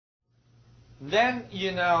then,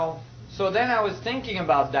 you know, so then I was thinking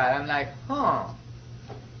about that. I'm like,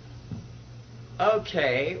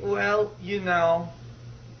 okay, well, you know,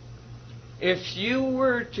 if you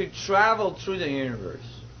were to travel through the universe,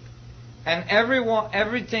 and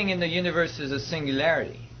everything in the universe is a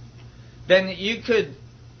singularity, then you could,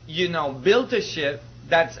 you know, build a ship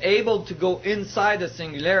that's able to go inside a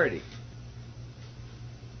singularity.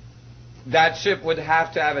 That ship would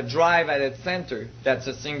have to have a drive at its center that's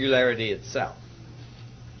a singularity itself.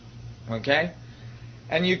 Okay?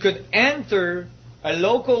 And you could enter a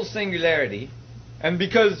local singularity, and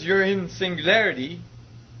because you're in singularity,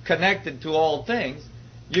 connected to all things,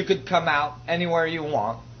 you could come out anywhere you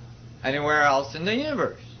want, anywhere else in the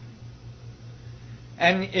universe.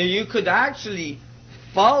 And you could actually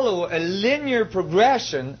follow a linear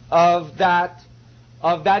progression of that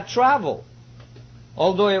travel.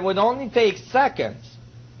 Although it would only take seconds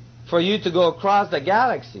for you to go across the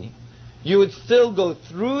galaxy, you would still go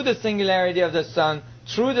through the singularity of the sun,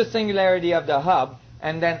 through the singularity of the hub,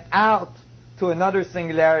 and then out to another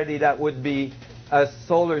singularity that would be a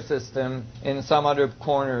solar system in some other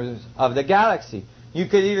corners of the galaxy. You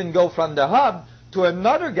could even go from the hub to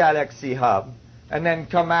another galaxy hub and then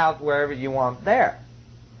come out wherever you want there.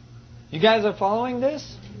 You guys are following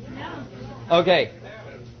this? Okay.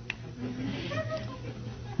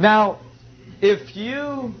 Now, if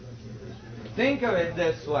you think of it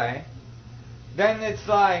this way, then it's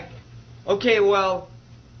like, okay, well,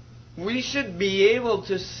 we should be able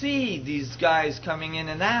to see these guys coming in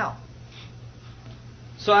and out.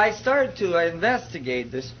 So I started to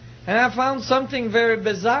investigate this, and I found something very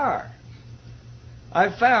bizarre. I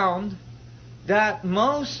found that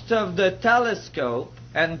most of the telescope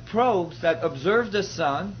and probes that observe the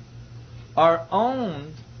sun are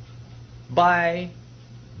owned by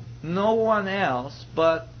no one else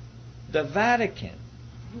but the Vatican.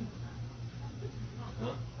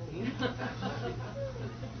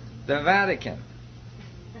 The Vatican.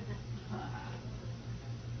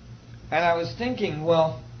 And I was thinking,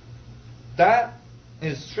 well, that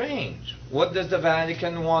is strange. What does the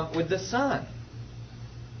Vatican want with the sun?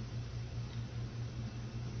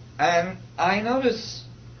 And I noticed,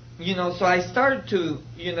 you know, so I started to,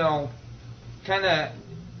 you know, kind of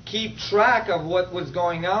keep track of what was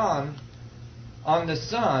going on the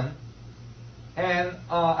sun. And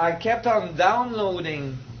I kept on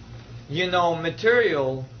downloading, you know,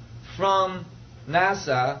 material from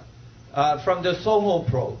NASA, from the SOHO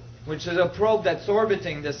probe, which is a probe that's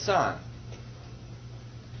orbiting the sun.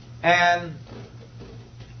 And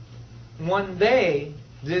one day,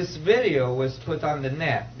 this video was put on the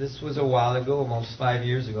net. This was a while ago, almost 5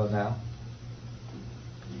 years ago now.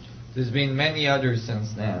 There's been many others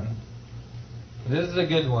since then. This is a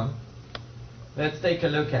good one. Let's take a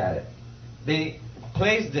look at it. They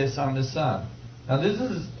placed this on the sun. Now this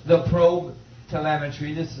is the probe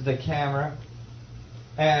telemetry. This is the camera.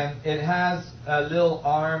 And it has a little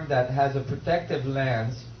arm that has a protective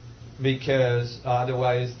lens because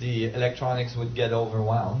otherwise the electronics would get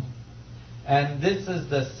overwhelmed. And this is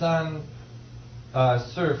the sun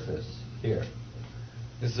surface here.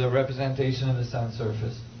 This is a representation of the sun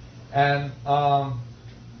surface. And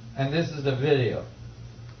this is the video.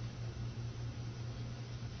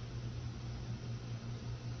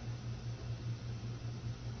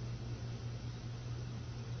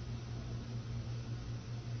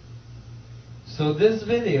 So this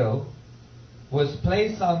video was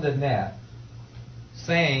placed on the net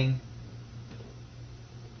saying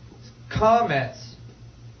comets,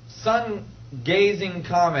 sun-gazing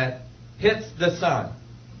comet hits the sun.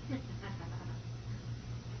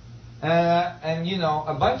 And you know,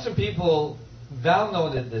 a bunch of people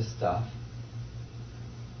downloaded this stuff.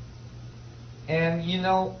 And you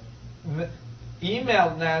know,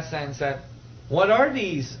 emailed NASA and said, what are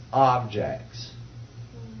these objects?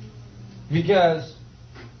 Because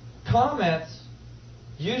comets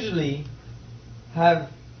usually have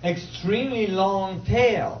extremely long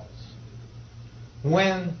tails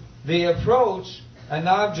when they approach an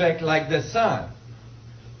object like the sun.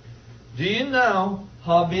 Do you know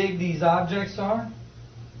how big these objects are?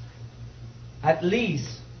 At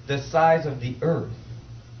least the size of the Earth.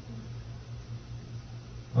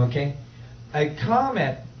 Okay? A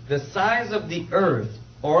comet the size of the Earth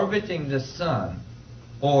orbiting the sun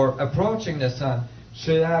or approaching the sun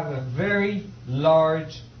should have a very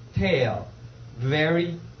large tail,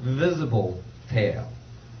 very visible tail.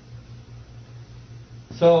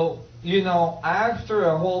 So, you know, after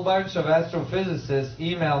a whole bunch of astrophysicists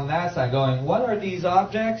emailed NASA going, what are these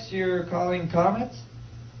objects you're calling comets?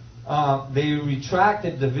 They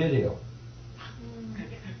retracted the video.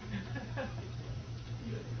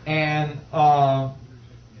 And I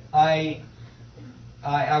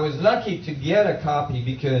was lucky to get a copy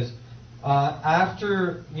because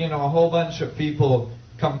after, you know, a whole bunch of people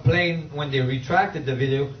complained when they retracted the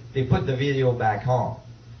video, they put the video back on.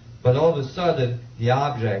 But all of a sudden, the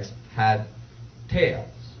objects had tails.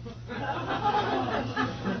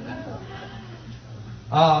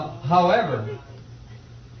 However,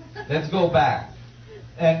 let's go back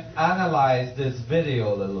and analyze this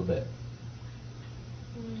video a little bit.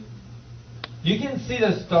 You can see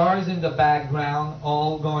the stars in the background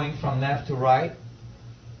all going from left to right.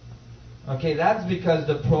 Okay, that's because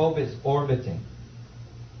the probe is orbiting.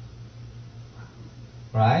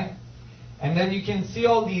 Right? And then you can see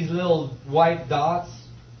all these little white dots.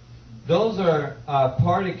 Those are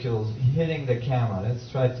particles hitting the camera.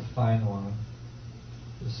 Let's try to find one.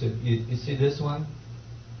 You see this one?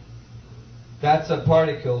 That's a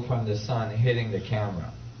particle from the sun hitting the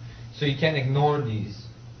camera. So you can ignore these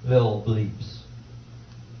little bleeps.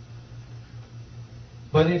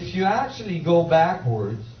 But if you actually go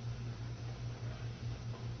backwards,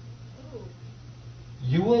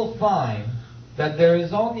 you will find that there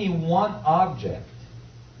is only one object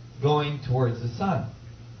going towards the sun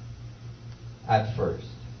at first.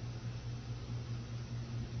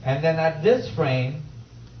 And then at this frame,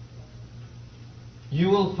 you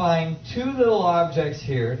will find two little objects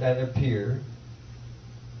here that appear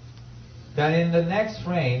that in the next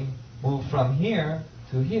frame move from here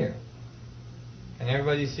to here. Can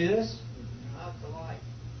everybody see this? The light.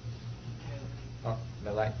 Oh,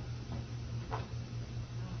 the light.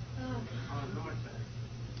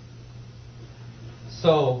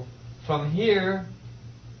 So, from here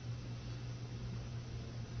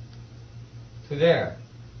to there.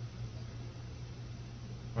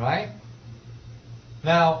 Right?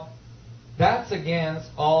 Now, that's against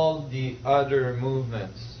all the other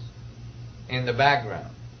movements in the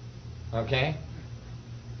background. Okay?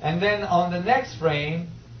 And then on the next frame,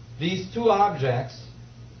 these two objects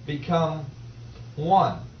become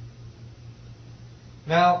one.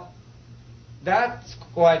 Now, that's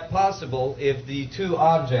quite possible if the two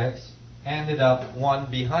objects ended up one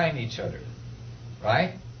behind each other.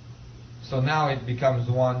 Right? So now it becomes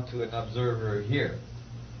one to an observer here.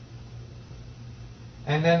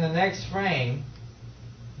 And then the next frame,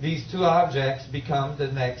 these two objects become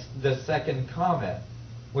the second comet,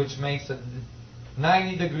 which makes a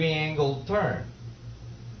 90-degree angle turn.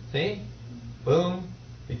 See? Boom,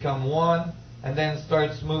 become one, and then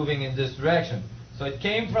starts moving in this direction. So it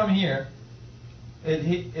came from here,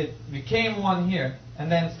 it became one here,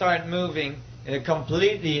 and then started moving in a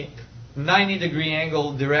completely 90-degree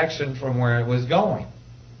angle direction from where it was going.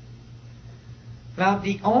 Now,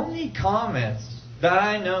 the only comets that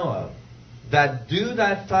I know of that do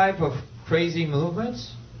that type of crazy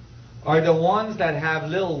movements are the ones that have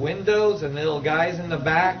little windows and little guys in the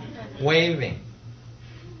back waving.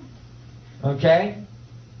 Okay?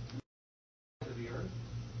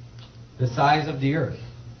 The size of the Earth.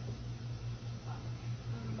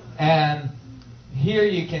 And here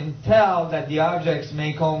you can tell that the objects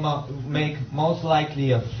make most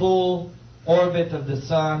likely a full orbit of the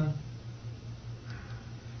sun,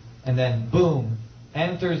 and then boom,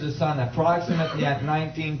 enters the sun approximately at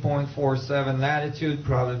 19.47 latitude,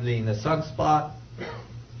 probably in the sunspot,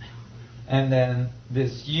 and then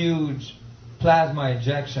this huge plasma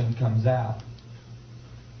ejection comes out.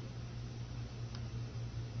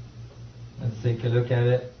 Let's take a look at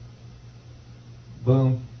it.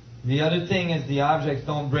 Boom. The other thing is the objects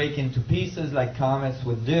don't break into pieces like comets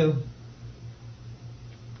would do.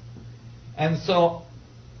 And so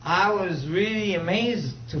I was really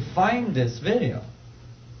amazed to find this video.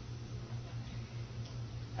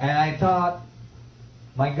 And I thought,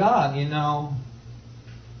 my God, you know,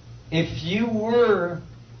 if you were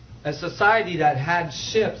a society that had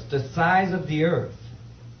ships the size of the Earth,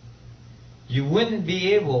 you wouldn't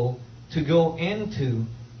be able to go into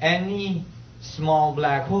any small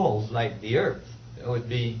black holes like the Earth. It would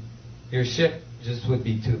be, your ship just would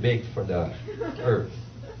be too big for the Earth.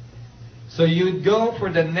 So you'd go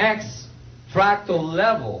for the next fractal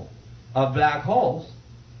level of black holes,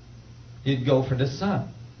 you'd go for the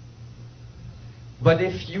sun. But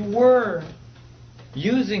if you were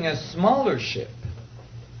using a smaller ship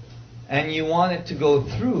and you wanted to go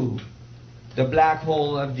through the black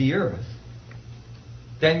hole of the Earth,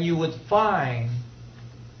 then you would find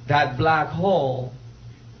that black hole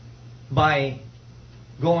by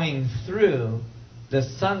going through the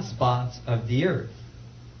sunspots of the Earth.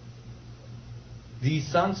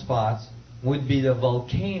 These sunspots would be the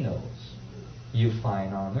volcanoes you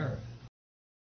find on Earth.